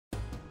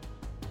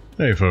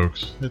Hey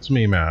folks, it's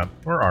me Matt,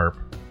 or ARP,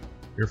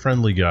 your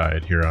friendly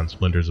guide here on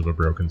Splinters of a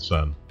Broken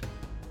Sun.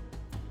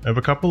 I have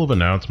a couple of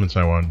announcements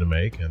I wanted to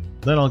make, and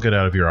then I'll get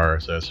out of your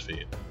RSS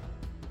feed.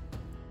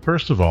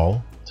 First of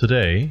all,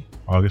 today,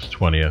 August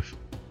 20th,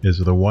 is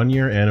the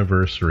 1-year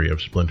anniversary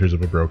of Splinters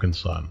of a Broken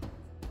Sun.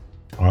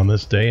 On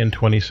this day in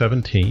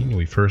 2017,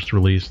 we first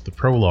released the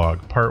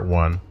prologue, part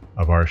 1,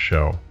 of our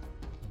show.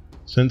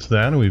 Since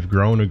then, we've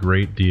grown a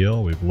great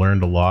deal, we've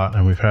learned a lot,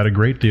 and we've had a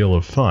great deal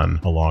of fun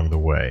along the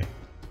way.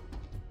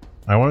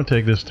 I want to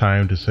take this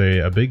time to say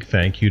a big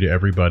thank you to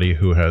everybody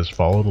who has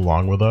followed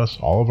along with us,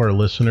 all of our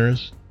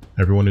listeners,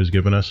 everyone who's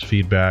given us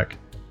feedback,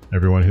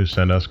 everyone who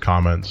sent us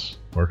comments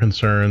or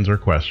concerns or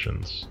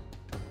questions.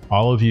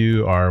 All of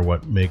you are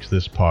what makes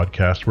this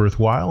podcast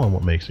worthwhile and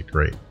what makes it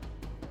great.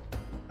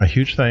 A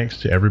huge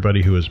thanks to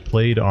everybody who has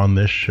played on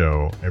this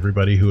show,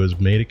 everybody who has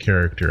made a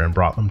character and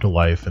brought them to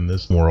life in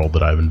this world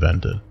that I've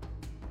invented.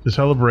 To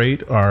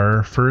celebrate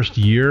our first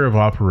year of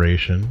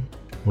operation,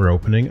 we're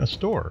opening a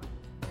store.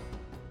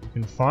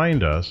 You can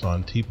find us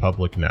on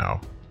TeePublic now.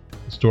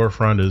 The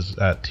storefront is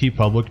at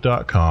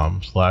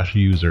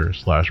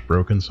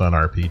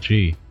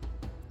teepublic.com/user/BrokenSunRPG.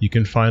 You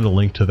can find a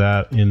link to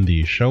that in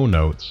the show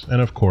notes,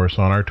 and of course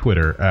on our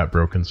Twitter at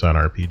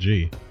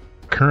BrokenSunRPG.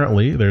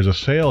 Currently, there's a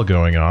sale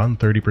going on,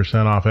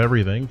 30% off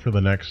everything for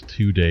the next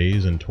 2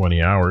 days and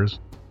 20 hours.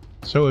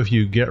 So if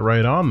you get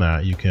right on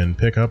that, you can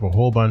pick up a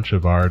whole bunch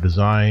of our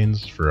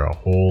designs for a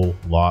whole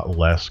lot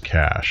less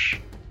cash.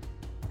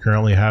 We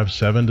currently have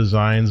 7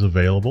 designs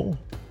available.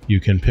 You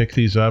can pick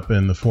these up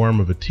in the form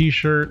of a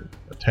t-shirt,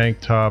 a tank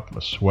top,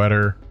 a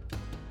sweater.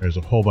 There's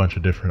a whole bunch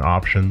of different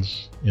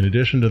options. In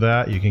addition to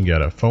that, you can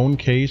get a phone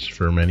case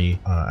for many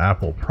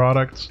Apple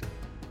products,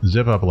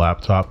 zip-up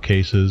laptop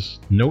cases,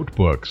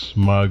 notebooks,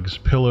 mugs,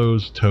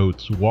 pillows,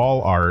 totes,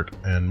 wall art,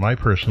 and my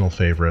personal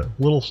favorite,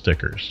 little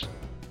stickers.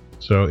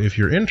 So if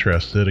you're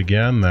interested,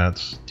 again,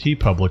 that's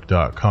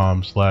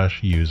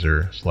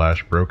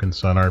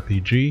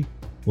teepublic.com/user/BrokenSunRPG,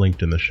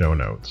 linked in the show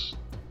notes.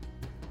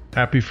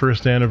 Happy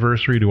first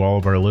anniversary to all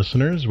of our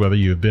listeners, whether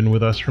you've been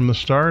with us from the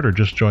start or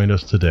just joined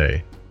us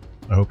today.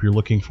 I hope you're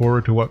looking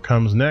forward to what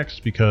comes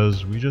next,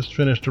 because we just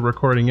finished a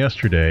recording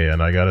yesterday,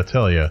 and I gotta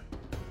tell you,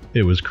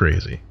 it was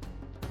crazy.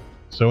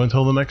 So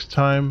until the next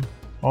time,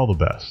 all the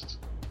best.